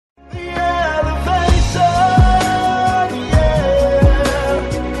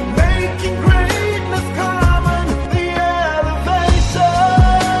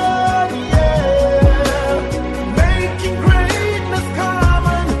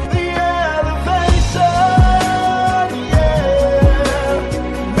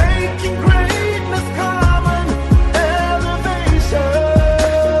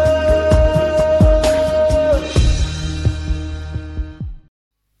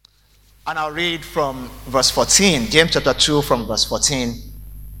And I'll read from verse 14, James chapter 2 from verse 14.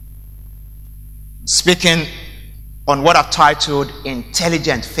 Speaking on what I've titled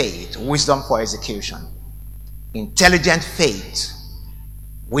Intelligent Faith, Wisdom for Execution. Intelligent faith,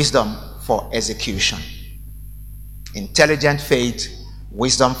 wisdom for execution. Intelligent faith,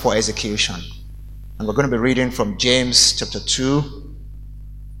 wisdom for execution. And we're going to be reading from James chapter 2.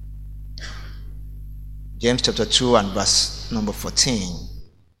 James chapter 2 and verse number 14.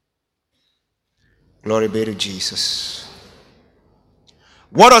 Glory be to Jesus.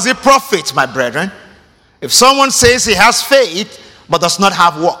 What does it profit, my brethren, if someone says he has faith but does not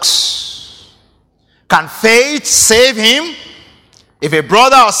have works? Can faith save him? If a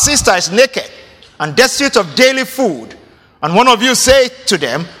brother or sister is naked and destitute of daily food, and one of you say to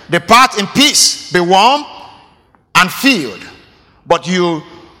them, "Depart in peace, be warm and filled," but you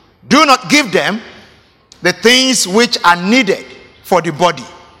do not give them the things which are needed for the body,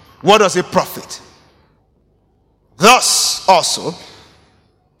 what does it profit? Thus also,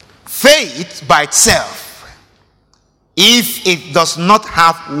 faith by itself, if it does not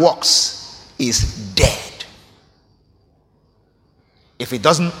have works, is dead. If it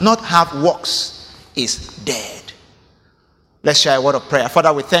does not have works, is dead. Let's share a word of prayer.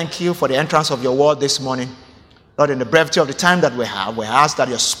 Father, we thank you for the entrance of your word this morning. Lord, in the brevity of the time that we have, we ask that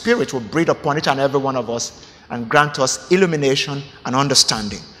your spirit will breathe upon each and every one of us and grant us illumination and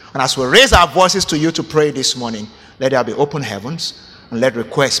understanding. And as we raise our voices to you to pray this morning, let there be open heavens and let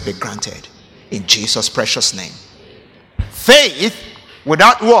requests be granted. In Jesus' precious name. Faith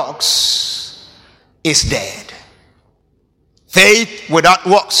without works is dead. Faith without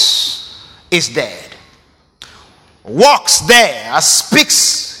works is dead. Works there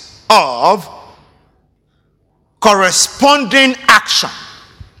speaks of corresponding action.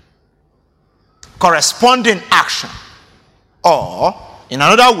 Corresponding action. Or, in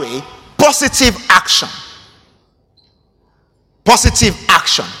another way, positive action. Positive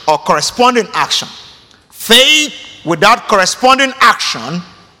action or corresponding action. Faith without corresponding action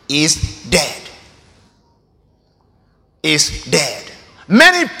is dead. Is dead.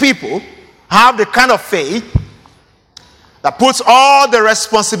 Many people have the kind of faith that puts all the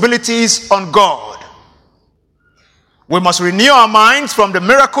responsibilities on God. We must renew our minds from the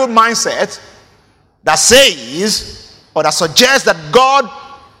miracle mindset that says or that suggests that God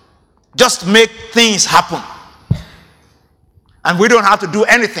just make things happen. And we don't have to do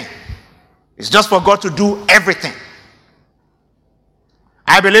anything. It's just for God to do everything.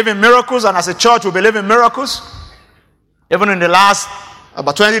 I believe in miracles, and as a church we believe in miracles. Even in the last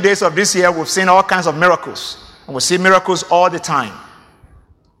about 20 days of this year, we've seen all kinds of miracles. And we see miracles all the time.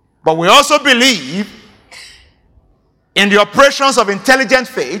 But we also believe in the operations of intelligent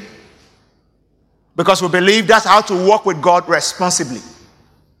faith, because we believe that's how to walk with God responsibly.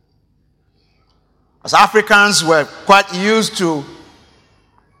 As Africans, we're quite used to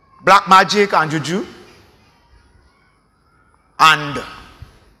black magic and juju. And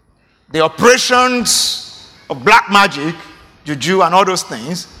the operations of black magic, juju, and all those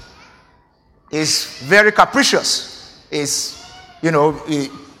things is very capricious. It's,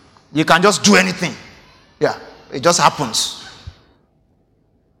 you can just do anything. Yeah, it just happens.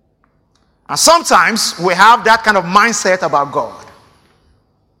 And sometimes we have that kind of mindset about God.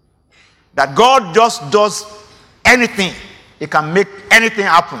 That God just does anything. He can make anything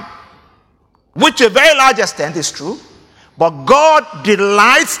happen. Which to a very large extent is true. But God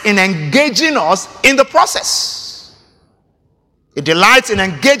delights in engaging us in the process. He delights in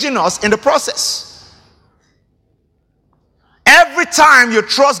engaging us in the process. Every time you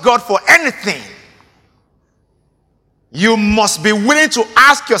trust God for anything, you must be willing to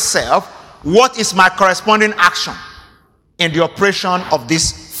ask yourself, what is my corresponding action in the operation of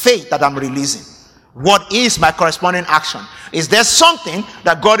this faith that I'm releasing? What is my corresponding action? Is there something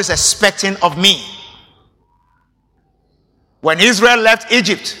that God is expecting of me? When Israel left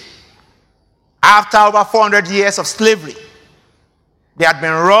Egypt, after over 400 years of slavery, they had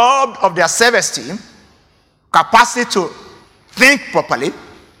been robbed of their self-esteem, capacity to think properly,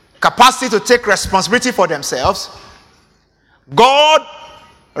 capacity to take responsibility for themselves. God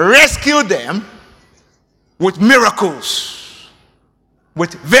rescued them with miracles,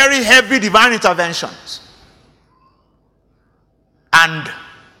 with very heavy divine interventions. And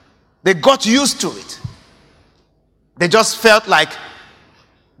they got used to it. They just felt like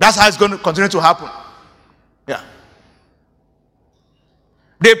that's how it's going to continue to happen. Yeah.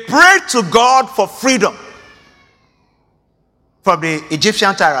 They prayed to God for freedom from the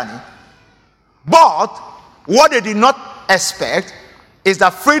Egyptian tyranny. But what they did not expect is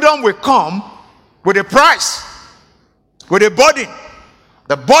that freedom will come with a price, with a burden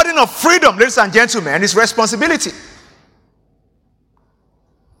The burden of freedom, ladies and gentlemen, is responsibility.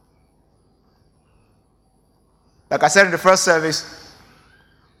 Like I said in the first service,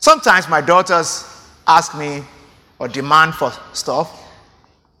 sometimes my daughters ask me or demand for stuff,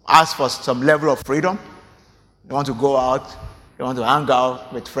 ask for some level of freedom. They want to go out, they want to hang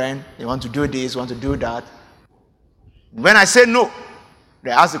out with friends, they want to do this, want to do that. When I say no,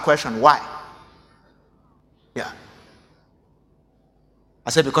 they ask the question, why? Yeah. I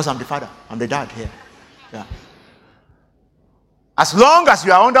said, because I'm the father, I'm the dad here. Yeah. As long as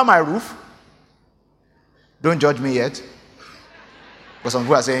you are under my roof, don't judge me yet. Because some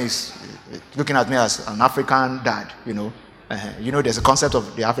people are saying, he's looking at me as an African dad, you know. There's a concept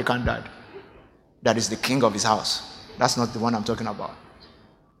of the African dad that is the king of his house. That's not the one I'm talking about.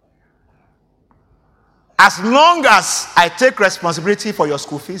 As long as I take responsibility for your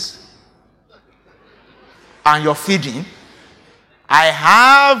school fees and your feeding,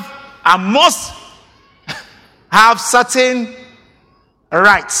 I must have certain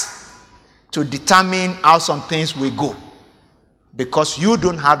rights to determine how some things will go, because you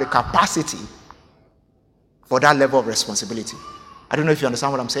don't have the capacity for that level of responsibility. I don't know if you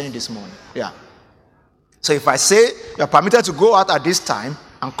understand what I'm saying this morning. Yeah. So if I say you're permitted to go out at this time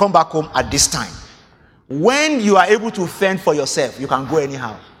and come back home at this time, when you are able to fend for yourself, you can go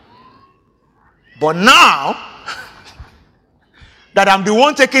anyhow. But now that I'm the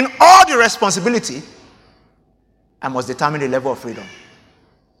one taking all the responsibility, I must determine the level of freedom.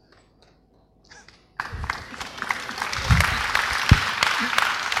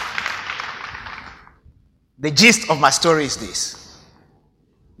 The gist of my story is this.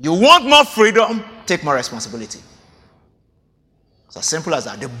 You want more freedom, take more responsibility. It's as simple as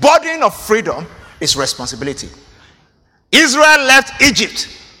that. The burden of freedom is responsibility. Israel left Egypt.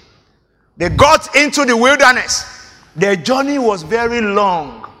 They got into the wilderness. Their journey was very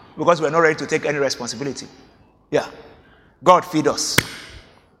long because we were not ready to take any responsibility. Yeah. God feed us.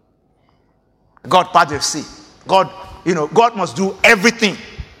 God part the sea. God must do everything.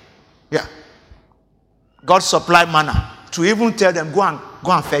 Yeah. God supplied manna. To even tell them, go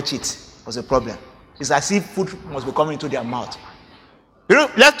and fetch it was a problem. It's as if food must be coming into their mouth.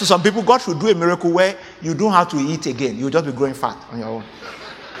 Left to some people, God should do a miracle where you don't have to eat again. You'll just be growing fat on your own.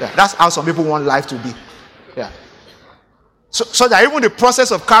 Yeah, that's how some people want life to be. Yeah. So that even the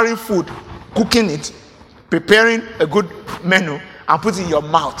process of carrying food, cooking it, preparing a good menu, and putting it in your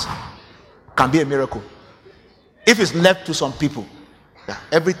mouth can be a miracle. If it's left to some people, yeah,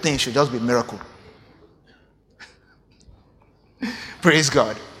 everything should just be a miracle. Praise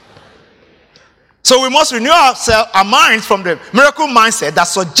God. So we must renew our minds from the miracle mindset that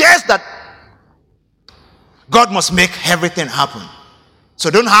suggests that God must make everything happen. So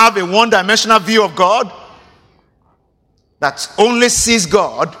don't have a one-dimensional view of God that only sees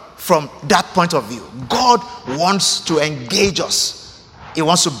God from that point of view. God wants to engage us. He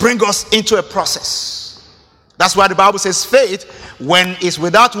wants to bring us into a process. That's why the Bible says faith, when it's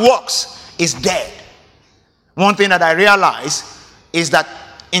without works, is dead. One thing that I realize is that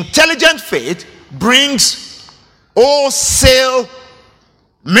intelligent faith brings wholesale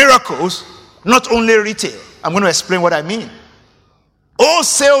miracles, not only retail. I'm going to explain what I mean.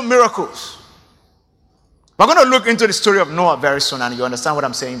 Wholesale miracles. We're going to look into the story of Noah very soon, and you understand what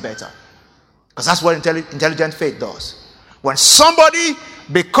I'm saying better. Because that's what intelligent faith does. When somebody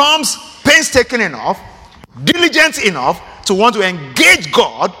becomes painstaking enough, diligent enough to want to engage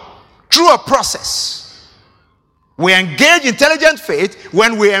God through a process. We engage intelligent faith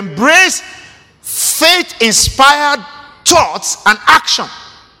when we embrace faith-inspired thoughts and action.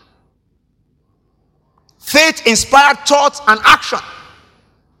 Faith-inspired thoughts and action.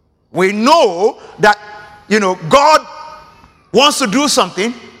 We know that, God wants to do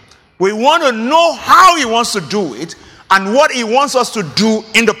something. We want to know how he wants to do it and what he wants us to do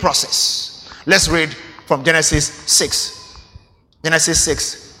in the process. Let's read from Genesis 6. Genesis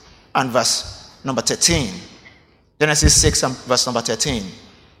 6 and verse number 13. Genesis 6 and verse number 13.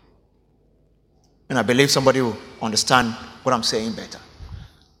 And I believe somebody will understand what I'm saying better.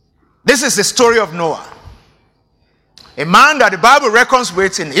 This is the story of Noah. A man that the Bible reckons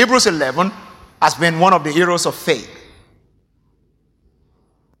with in Hebrews 11 has been one of the heroes of faith.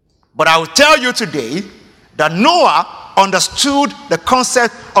 But I will tell you today that Noah understood the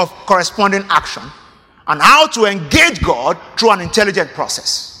concept of corresponding action and how to engage God through an intelligent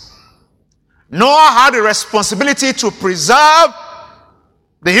process. Noah had a responsibility to preserve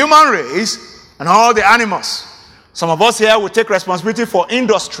the human race and all the animals. Some of us here will take responsibility for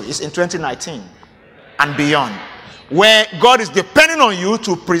industries in 2019 and beyond, where God is depending on you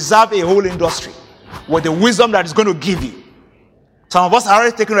to preserve a whole industry with the wisdom that is going to give you. Some of us are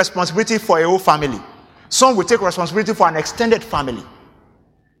already taking responsibility for a whole family. Some will take responsibility for an extended family.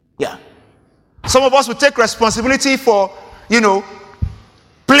 Yeah. Some of us will take responsibility for,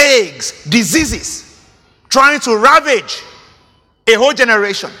 plagues, diseases, trying to ravage a whole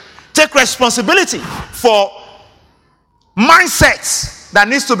generation. Take responsibility for mindsets that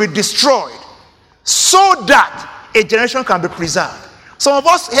needs to be destroyed so that a generation can be preserved. Some of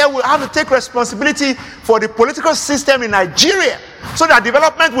us here will have to take responsibility for the political system in Nigeria so that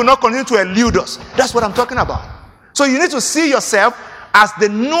development will not continue to elude us. That's what I'm talking about. So you need to see yourself as the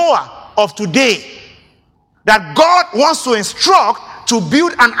Noah of today that God wants to instruct to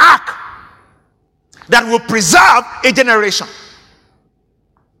build an ark that will preserve a generation.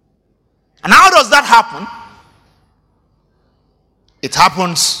 And how does that happen? It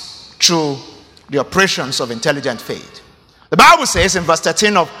happens through the operations of intelligent faith. The Bible says in verse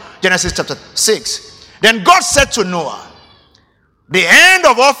 13 of Genesis chapter 6, then God said to Noah, the end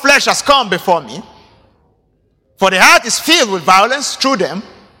of all flesh has come before me, for the earth is filled with violence through them,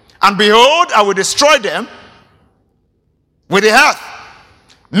 and behold, I will destroy them with the earth.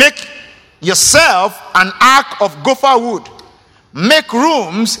 Make yourself an ark of gopher wood. Make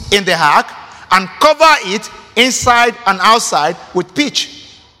rooms in the ark and cover it inside and outside with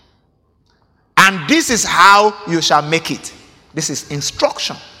pitch. And this is how you shall make it. This is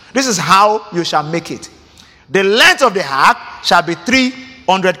instruction. This is how you shall make it. The length of the ark shall be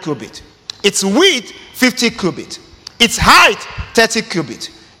 300 cubits. Its width 50 cubits. Its height 30 cubits.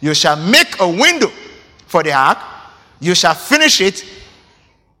 You shall make a window for the ark. You shall finish it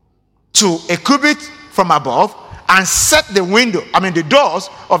to a cubit from above and set the doors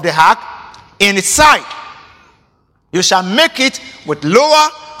of the ark in its side. You shall make it with lower,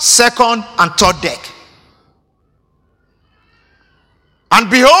 second, and third deck. And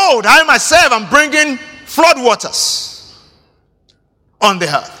behold, I myself am bringing flood waters on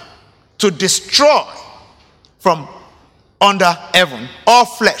the earth to destroy from under heaven all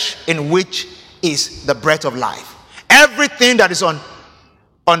flesh in which is the breath of life. Everything that is on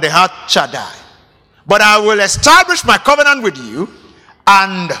the earth shall die. But I will establish my covenant with you,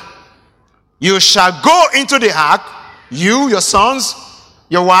 and you shall go into the ark, you, your sons,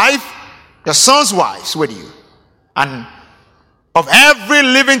 your wife, your sons' wives with you. And of every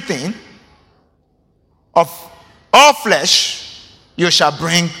living thing, of all flesh, you shall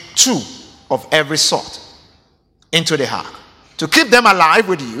bring 2 of every sort into the ark. To keep them alive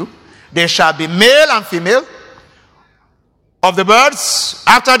with you, they shall be male and female, of the birds,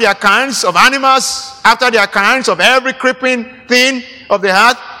 after their kinds, of animals, after their kinds, of every creeping thing of the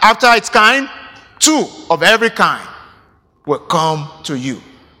earth, after its kind. 2 of every kind will come to you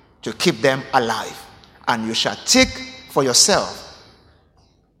to keep them alive. And you shall take for yourself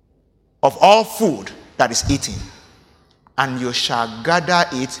of all food that is eaten, and you shall gather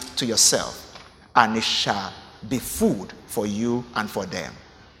it to yourself, and it shall be food for you and for them.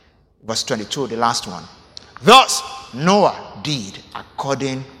 Verse 22, the last one. Thus Noah did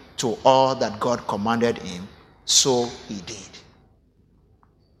according to all that God commanded him, so he did.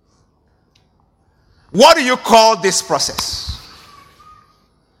 What do you call this process?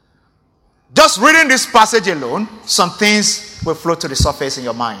 Just reading this passage alone, some things will float to the surface in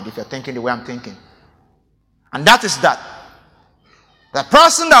your mind if you're thinking the way I'm thinking. And that is that the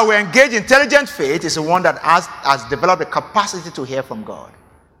person that will engage in intelligent faith is the one that has developed the capacity to hear from God.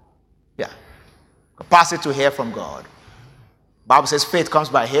 Yeah. Capacity to hear from God. The Bible says faith comes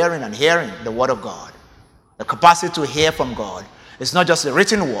by hearing, and hearing the word of God. The capacity to hear from God. It's not just the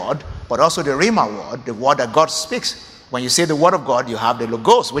written word, but also the Rhema word, the word that God speaks. When you say the word of God, you have the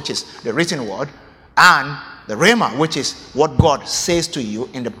Logos, which is the written word, and the Rhema, which is what God says to you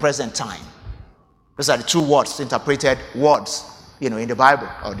in the present time. Those are the 2 words, interpreted words, in the Bible,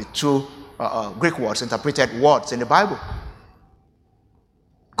 or the 2 Greek words, interpreted words in the Bible.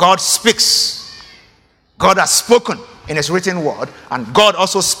 God speaks. God has spoken in his written word, and God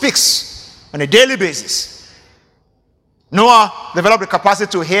also speaks on a daily basis. Noah developed the capacity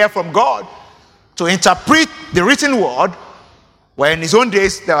to hear from God, to interpret the written word, where in his own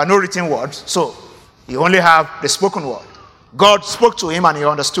days there were no written words, so he only have the spoken word. God spoke to him and he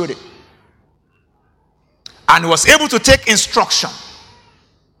understood it. And he was able to take instruction.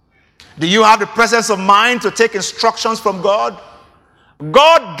 Do you have the presence of mind to take instructions from God?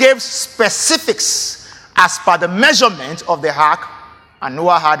 God gave specifics as per the measurement of the ark, and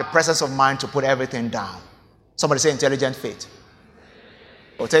Noah had the presence of mind to put everything down. Somebody say intelligent faith.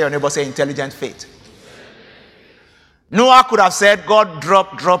 Or tell your neighbor, say intelligent faith. Noah could have said, God,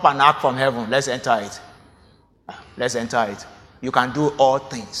 drop an ark from heaven. Let's enter it. Let's enter it. You can do all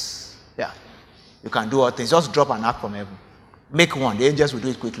things. Yeah. You can do all things. Just drop an ark from heaven. Make one. The angels will do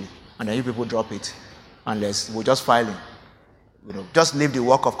it quickly. And then you people drop it. Unless we'll just file it. Just leave the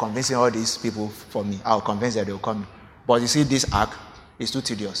work of convincing all these people for me. I'll convince them they'll come. But you see, this ark is too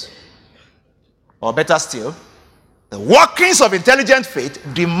tedious. Or better still, the workings of intelligent faith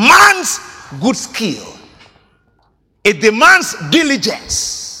demands good skill. It demands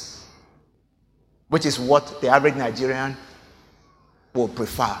diligence, which is what the average Nigerian will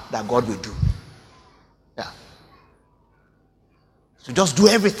prefer that God will do. Yeah. So just do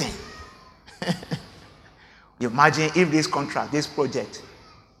everything. You imagine if this contract, this project,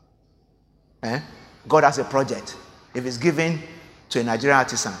 God has a project. If it's given to a Nigerian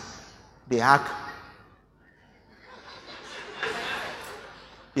artisan, the ark,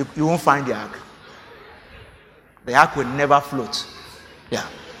 you won't find the ark. The ark will never float. Yeah.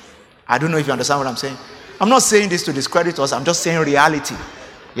 I don't know if you understand what I'm saying. I'm not saying this to discredit us. I'm just saying reality.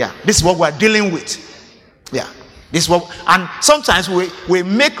 Yeah. This is what we're dealing with. Yeah. This is what, and sometimes we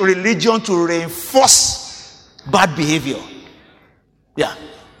make religion to reinforce bad behavior. Yeah.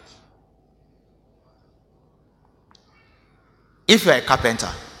 If you're a carpenter,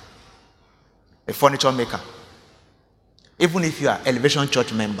 a furniture maker, even if you are Elevation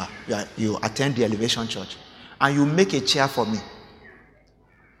Church member, you attend the Elevation Church, and you make a chair for me,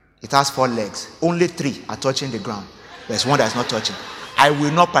 it has 4 legs. Only 3 are touching the ground. There's one that's not touching. I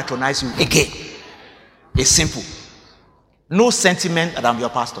will not patronize you again. It's simple. No sentiment that I'm your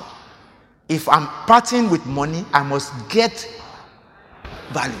pastor. If I'm parting with money, I must get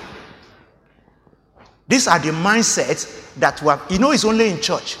value. These are the mindsets that were, it's only in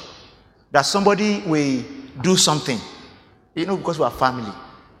church that somebody will do something. Because we are family.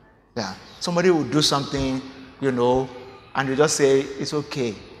 Yeah. Somebody will do something, and you just say, it's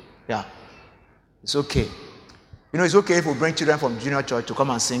okay. Yeah. It's okay. It's okay if we bring children from junior church to come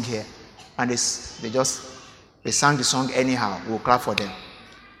and sing here. And they sang the song anyhow. We'll clap for them.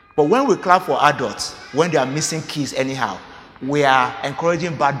 But when we clap for adults, when they are missing keys anyhow, we are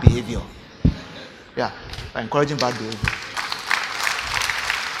encouraging bad behavior. Yeah. We're encouraging bad behavior.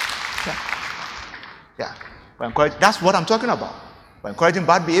 Yeah. That's what I'm talking about. We're encouraging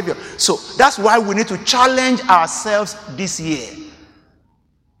bad behavior. So that's why we need to challenge ourselves this year.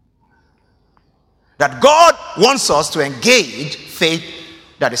 That God wants us to engage faith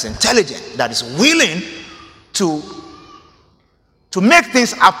that is intelligent, that is willing to make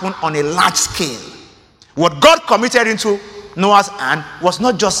things happen on a large scale. What God committed into Noah's hand was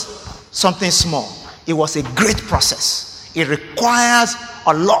not just something small. It was a great process. It requires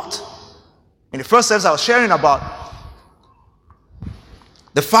a lot. In the first service, I was sharing about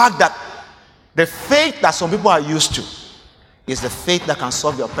the fact that the faith that some people are used to is the faith that can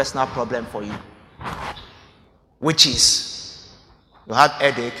solve your personal problem for you. Which is, you have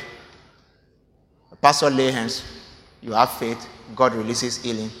headache, the pastor lay hands, you have faith, God releases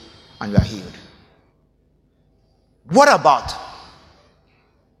healing, and you are healed. What about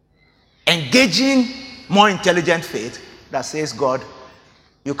engaging more intelligent faith that says, God,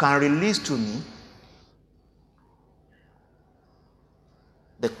 you can release to me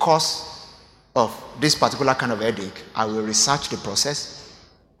the cause of this particular kind of headache. I will research the process.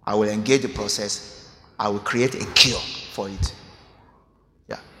 I will engage the process. I will create a cure for it.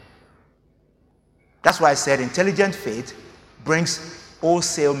 Yeah. That's why I said intelligent faith brings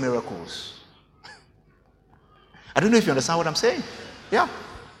wholesale miracles. I don't know if you understand what I'm saying. Yeah.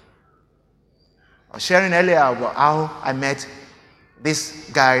 I was sharing earlier about how I met this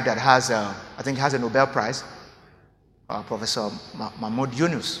guy that has, I think has a Nobel Prize, Professor Mahmoud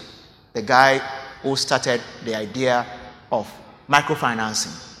Yunus, the guy who started the idea of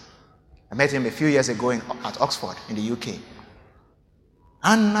microfinancing. I met him a few years ago at Oxford in the UK.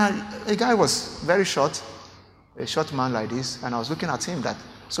 And the guy was very short, a short man like this, and I was looking at him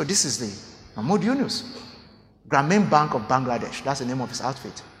so this is the Mahmoud Yunus, Grameen Bank of Bangladesh. That's the name of his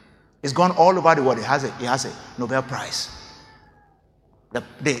outfit. He's gone all over the world. He has a Nobel Prize.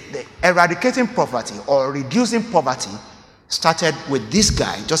 The eradicating poverty or reducing poverty started with this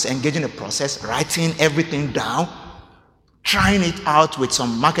guy just engaging the process, writing everything down, trying it out with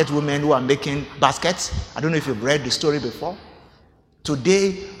some market women who are making baskets. I don't know if you've read the story before.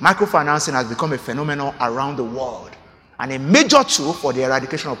 Today, microfinancing has become a phenomenon around the world and a major tool for the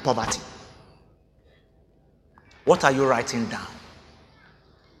eradication of poverty. What are you writing down?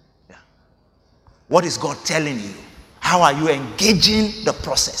 Yeah. What is God telling you? How are you engaging the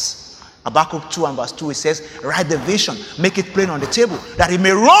process? Habakkuk 2 and verse 2, it says, write the vision, make it plain on the table, that it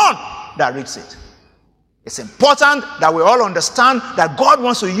may run that reads it. It's important that we all understand that God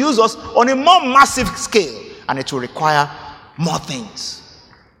wants to use us on a more massive scale, and it will require more things.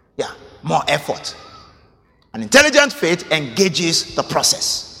 Yeah, more effort. An intelligent faith engages the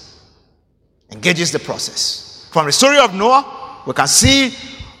process. Engages the process. From the story of Noah, we can see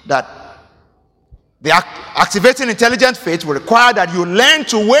that the activating intelligent faith will require that you learn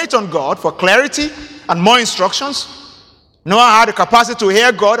to wait on God for clarity and more instructions. Noah had the capacity to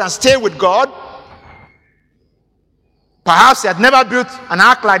hear God and stay with God. Perhaps he had never built an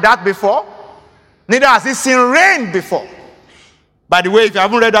ark like that before. Neither has he seen rain before. By the way, if you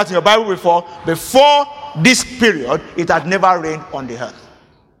haven't read that in your Bible before this period, it had never rained on the earth.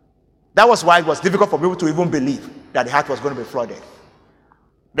 That was why it was difficult for people to even believe that the earth was going to be flooded.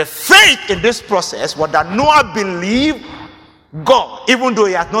 The faith in this process was that Noah believed God, even though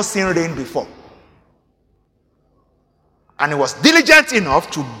he had not seen rain before. And he was diligent enough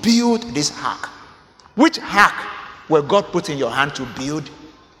to build this ark. Which ark will God put in your hand to build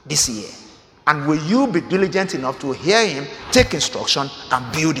this year? And will you be diligent enough to hear him, take instruction,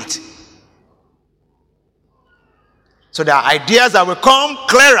 and build it? So there are ideas that will come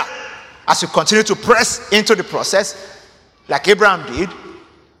clearer as you continue to press into the process, like Abraham did,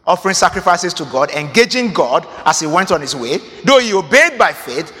 offering sacrifices to God, engaging God as he went on his way. Though he obeyed by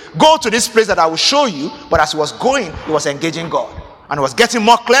faith, go to this place that I will show you, but as he was going, he was engaging God. And he was getting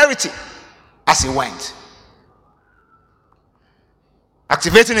more clarity as he went.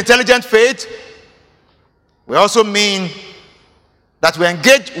 Activating intelligent faith will also mean that we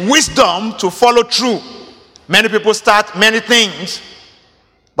engage wisdom to follow through. Many people start many things,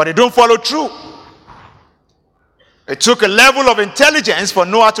 but they don't follow through. It took a level of intelligence for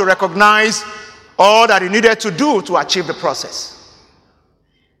Noah to recognize all that he needed to do to achieve the process.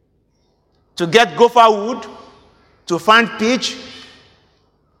 To get gopher wood, to find pitch,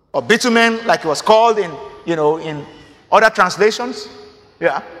 or bitumen, like it was called in other translations.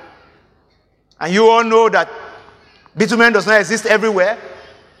 Yeah. And you all know that bitumen does not exist everywhere.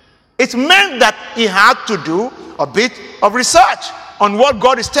 It meant that he had to do a bit of research on what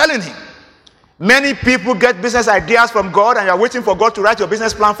God is telling him. Many people get business ideas from God and you're waiting for God to write your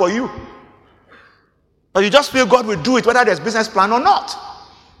business plan for you. But you just feel God will do it whether there's business plan or not.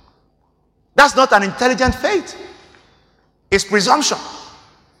 That's not an intelligent faith. It's presumption.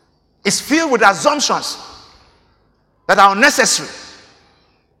 It's filled with assumptions that are unnecessary.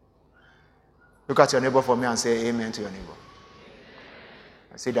 Look at your neighbor for me and say amen to your neighbor.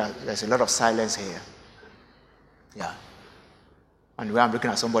 I see that there's a lot of silence here. Yeah. And when I'm looking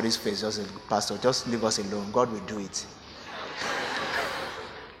at somebody's face, just say, Pastor, just leave us alone. God will do it.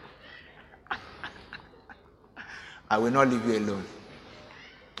 I will not leave you alone.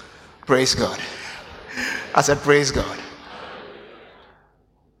 Praise God. I said, praise God.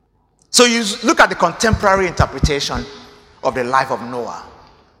 So you look at the contemporary interpretation of the life of Noah.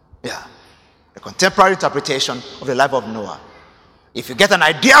 Yeah. The contemporary interpretation of the life of Noah. If you get an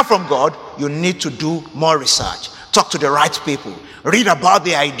idea from God, you need to do more research. Talk to the right people. Read about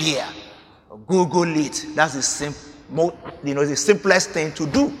the idea. Google it. That's the simplest thing to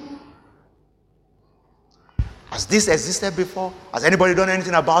do. Has this existed before? Has anybody done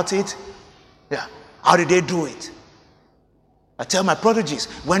anything about it? Yeah. How did they do it? I tell my proteges,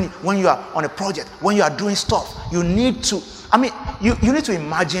 when you are on a project, when you are doing stuff, you need to, you need to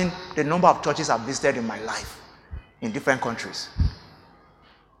imagine the number of churches I've visited in my life in different countries.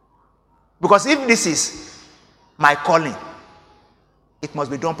 Because if this is my calling, it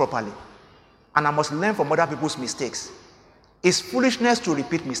must be done properly. And I must learn from other people's mistakes. It's foolishness to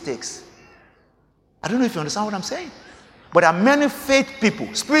repeat mistakes. I don't know if you understand what I'm saying. But there are many faith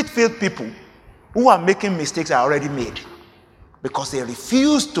people, spirit-filled people, who are making mistakes that are already made because they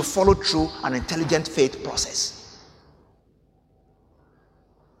refuse to follow through an intelligent faith process.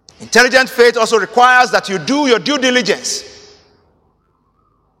 Intelligent faith also requires that you do your due diligence.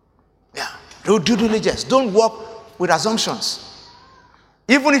 Yeah, do due diligence. Don't work with assumptions.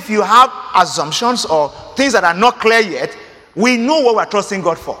 Even if you have assumptions or things that are not clear yet, we know what we're trusting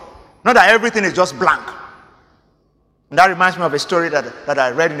God for. Not that everything is just blank. And that reminds me of a story that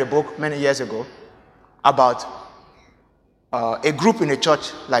I read in a book many years ago about a group in a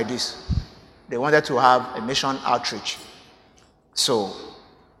church like this. They wanted to have a mission outreach. So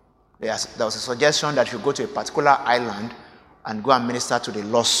there was a suggestion that you go to a particular island and go and minister to the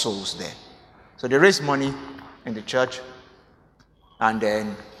lost souls there. So they raised money in the church and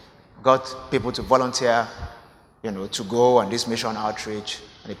then got people to volunteer, to go on this mission outreach.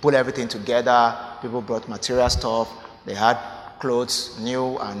 And they put everything together. People brought material stuff. They had clothes,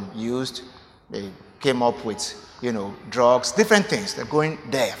 new and used. They came up with, drugs, different things. They're going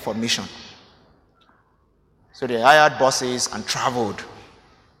there for mission. So they hired buses and traveled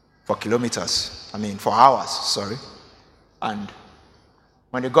for hours, And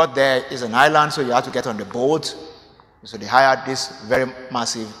When they got there, it's an island, so you have to get on the boat. So they hired this very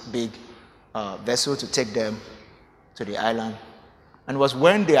massive, big vessel to take them to the island. And it was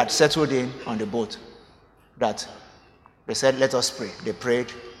when they had settled in on the boat that they said, let us pray. They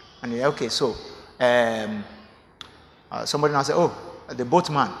prayed. And they said, okay, so somebody now said, oh, the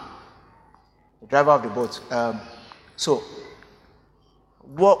boatman, the driver of the boat. So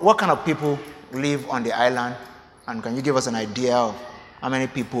what kind of people live on the island? And can you give us an idea of how many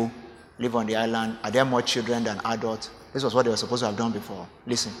people live on the island? Are there more children than adults? This was what they were supposed to have done before.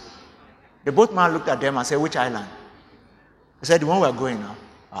 Listen. The boatman looked at them and said, which island? He said, the one we're going now.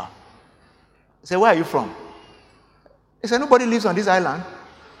 He said, where are you from? He said, nobody lives on this island.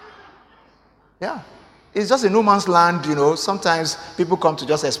 Yeah. It's just a no man's land, Sometimes people come to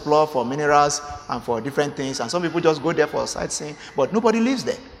just explore for minerals and for different things. And some people just go there for sightseeing. But nobody lives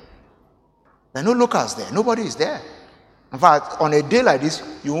there. There are no locals there. Nobody is there. In fact, on a day like this,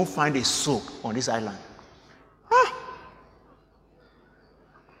 you won't find a soul on this island.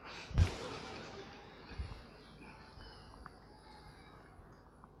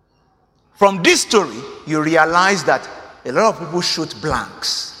 From this story, you realize that a lot of people shoot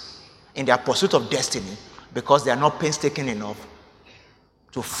blanks in their pursuit of destiny because they are not painstaking enough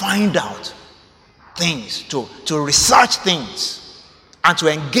to find out things, to research things, and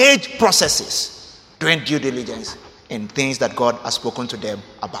to engage processes, doing due diligence in things that God has spoken to them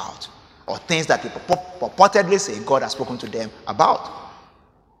about, or things that people purportedly say God has spoken to them about.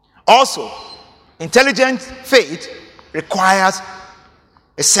 Also, intelligent faith requires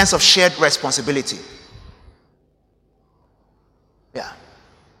a sense of shared responsibility. Yeah.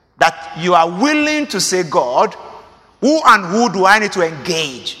 That you are willing to say, God, who do I need to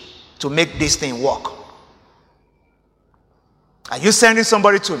engage to make this thing work? Are you sending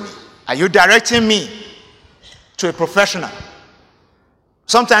somebody to me? Are you directing me to a professional?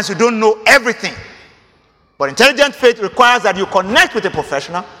 Sometimes you don't know everything. But intelligent faith requires that you connect with a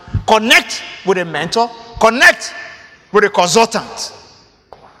professional, connect with a mentor, connect with a consultant.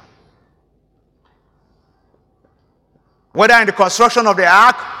 Whether in the construction of the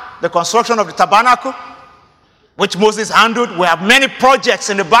ark, the construction of the tabernacle, which Moses handled. We have many projects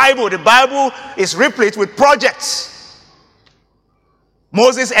in the Bible. The Bible is replete with projects.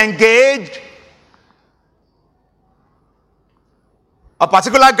 Moses engaged a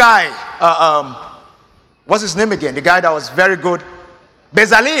particular guy. What's his name again? The guy that was very good.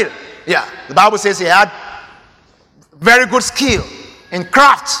 Bezalel. Yeah, the Bible says he had very good skill in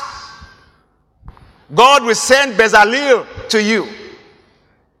craft. God will send Bezalel to you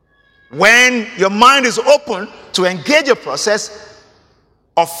when your mind is open to engage a process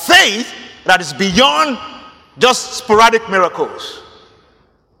of faith that is beyond just sporadic miracles,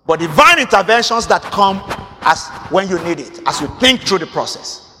 but divine interventions that come as when you need it, as you think through the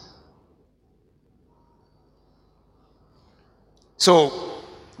process. So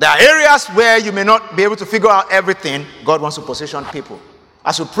there are areas where you may not be able to figure out everything. God wants to position people.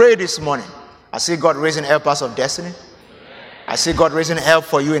 As we pray this morning, I see God raising helpers of destiny. I see God raising help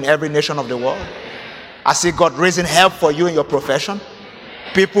for you in every nation of the world. I see God raising help for you in your profession.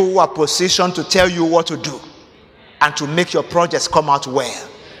 People who are positioned to tell you what to do and to make your projects come out well.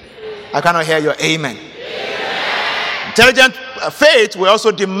 I cannot hear your amen. Intelligent faith will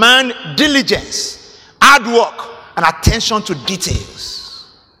also demand diligence, hard work, and attention to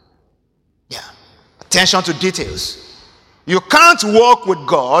details. Yeah, attention to details. You can't walk with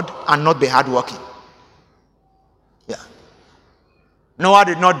God and not be hardworking. Yeah. Noah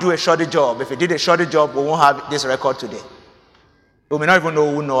did not do a shoddy job. If he did a shoddy job, we won't have this record today. We may not even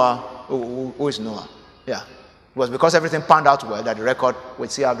know who is Noah. Yeah. It was because everything panned out well that the record, we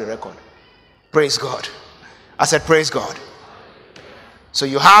still have the record. Praise God. I said, praise God. So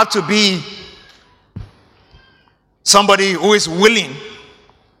you have to be somebody who is willing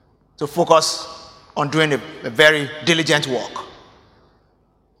to focus on doing a very diligent work.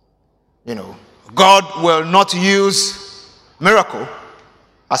 God will not use miracle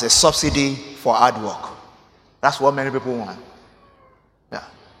as a subsidy for hard work. That's what many people want. Yeah.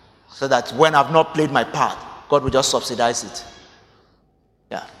 So that when I've not played my part, God will just subsidize it.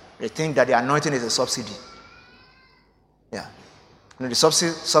 Yeah. They think that the anointing is a subsidy. Yeah. The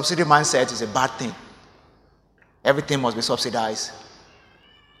subsidy mindset is a bad thing. Everything must be subsidized.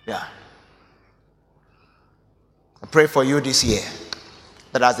 Yeah. I pray for you this year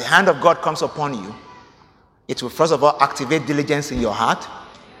that as the hand of God comes upon you, it will first of all activate diligence in your heart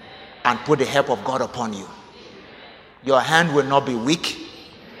and put the help of God upon you. Your hand will not be weak.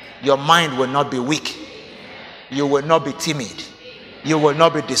 Your mind will not be weak. You will not be timid. You will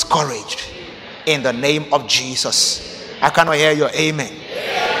not be discouraged. In the name of Jesus. I cannot hear your amen.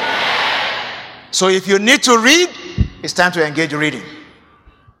 So if you need to read, it's time to engage reading.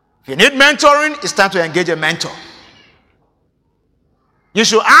 If you need mentoring, it's time to engage a mentor. You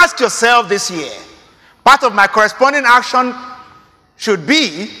should ask yourself this year, part of my corresponding action should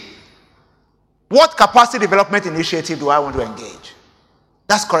be, what capacity development initiative do I want to engage?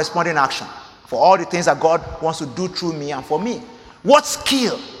 That's corresponding action for all the things that God wants to do through me and for me. What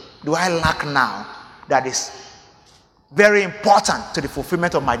skill do I lack now that is very important to the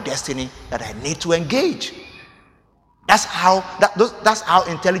fulfillment of my destiny that I need to engage? That's how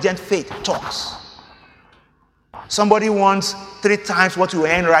intelligent faith talks. Somebody wants 3 times what you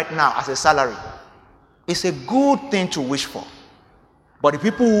earn right now as a salary. It's a good thing to wish for. But the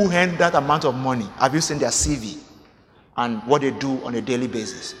people who earn that amount of money, have you seen their CV and what they do on a daily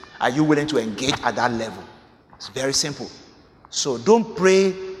basis? Are you willing to engage at that level? It's very simple. So don't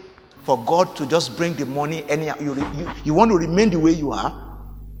pray for God to just bring the money anyhow. You want to remain the way you are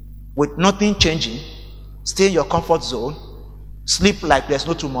with nothing changing. Stay in your comfort zone. Sleep like there's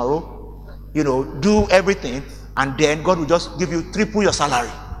no tomorrow. Do everything. And then God will just give you triple your salary.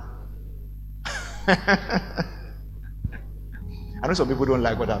 I know some people don't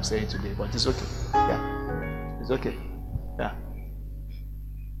like what I'm saying today, but it's okay. Yeah. It's okay. Yeah.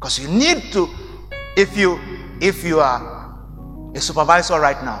 Because you need to, if you are a supervisor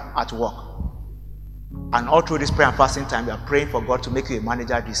right now at work, and all through this prayer and fasting time, you are praying for God to make you a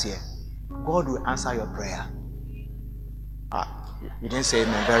manager this year, God will answer your prayer. You didn't say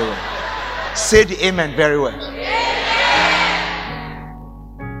amen very well. Say the amen very well.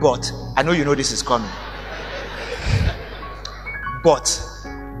 But I know you know this is coming. But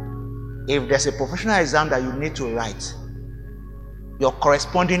if there's a professional exam that you need to write, your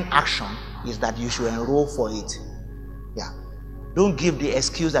corresponding action is that you should enroll for it. Yeah. Don't give the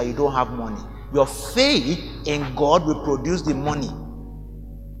excuse that you don't have money. Your faith in God will produce the money.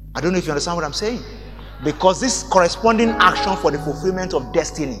 I don't know if you understand what I'm saying. Because this corresponding action for the fulfillment of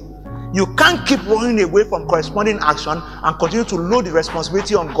destiny. You can't keep running away from corresponding action and continue to load the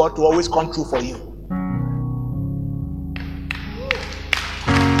responsibility on God to always come true for you.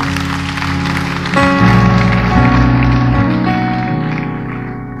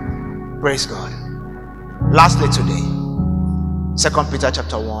 Praise God. Lastly today, 2 Peter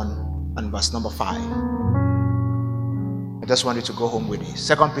chapter 1 and verse number 5. I just want you to go home with this.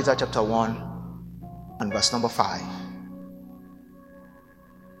 2 Peter chapter 1 and verse number 5.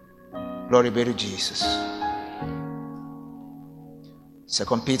 Glory be to Jesus. 2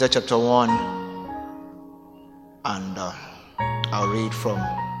 Peter chapter 1 and I'll read from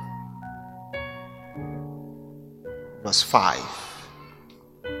verse 5.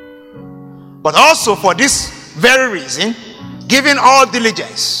 But also for this very reason, giving all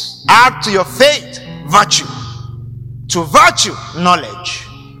diligence, add to your faith virtue, to virtue knowledge,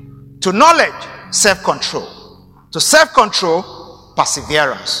 to knowledge self-control, to self-control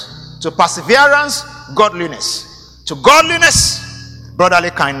perseverance, to perseverance godliness, to godliness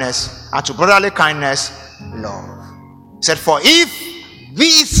brotherly kindness, and to brotherly kindness love. He said, for if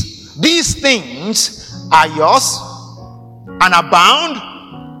these things are yours and abound,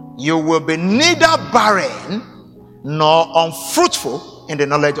 you will be neither barren nor unfruitful in the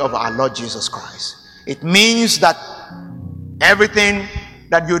knowledge of our Lord Jesus Christ. It means that everything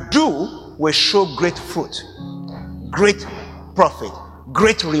that you do will show great fruit, great profit,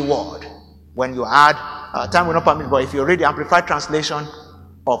 great reward. When you add, time will not permit, but if you read the Amplified translation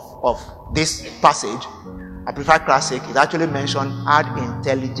of this passage, Amplified Classic, it actually mentioned add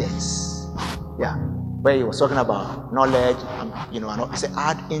intelligence. Yeah. Where he was talking about knowledge, and he said,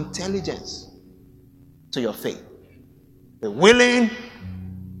 add intelligence to your faith. Be willing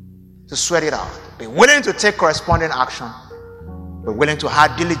to sweat it out. Be willing to take corresponding action. Be willing to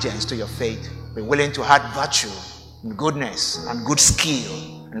add diligence to your faith. Be willing to add virtue and goodness and good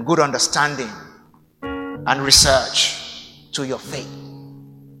skill and good understanding and research to your faith.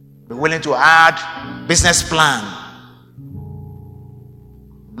 Be willing to add business plan,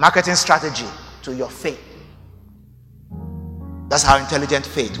 marketing strategy to your faith. That's how intelligent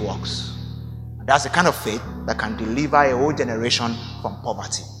faith works. That's the kind of faith that can deliver a whole generation from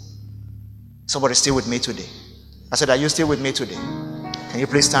poverty. Somebody still with me today? I said, are you still with me today? Can you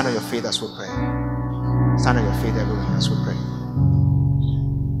please stand on your feet as we pray? Stand on your feet, everyone, as we pray.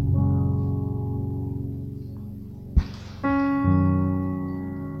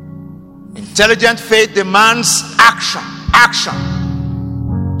 Intelligent faith demands action. Action.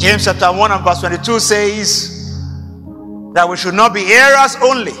 James chapter 1 and verse 22 says that we should not be hearers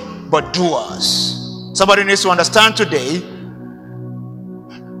only, but doers. Somebody needs to understand today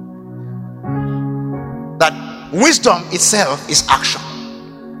that wisdom itself is action.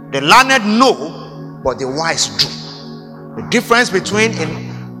 The learned know but the wise do. The difference between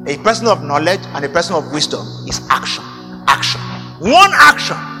a person of knowledge and a person of wisdom is action. Action. One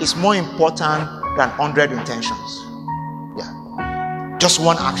action is more important than 100 intentions. Yeah. Just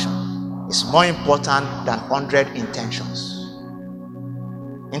one action is more important than 100 intentions.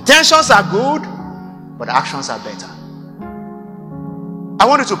 Intentions are good, but actions are better. I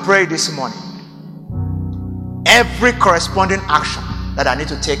want you to pray this morning. Every corresponding action that I need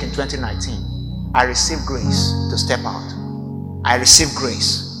to take in 2019, I receive grace to step out. I receive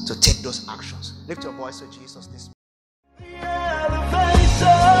grace to take those actions. Lift your voice to Jesus this morning.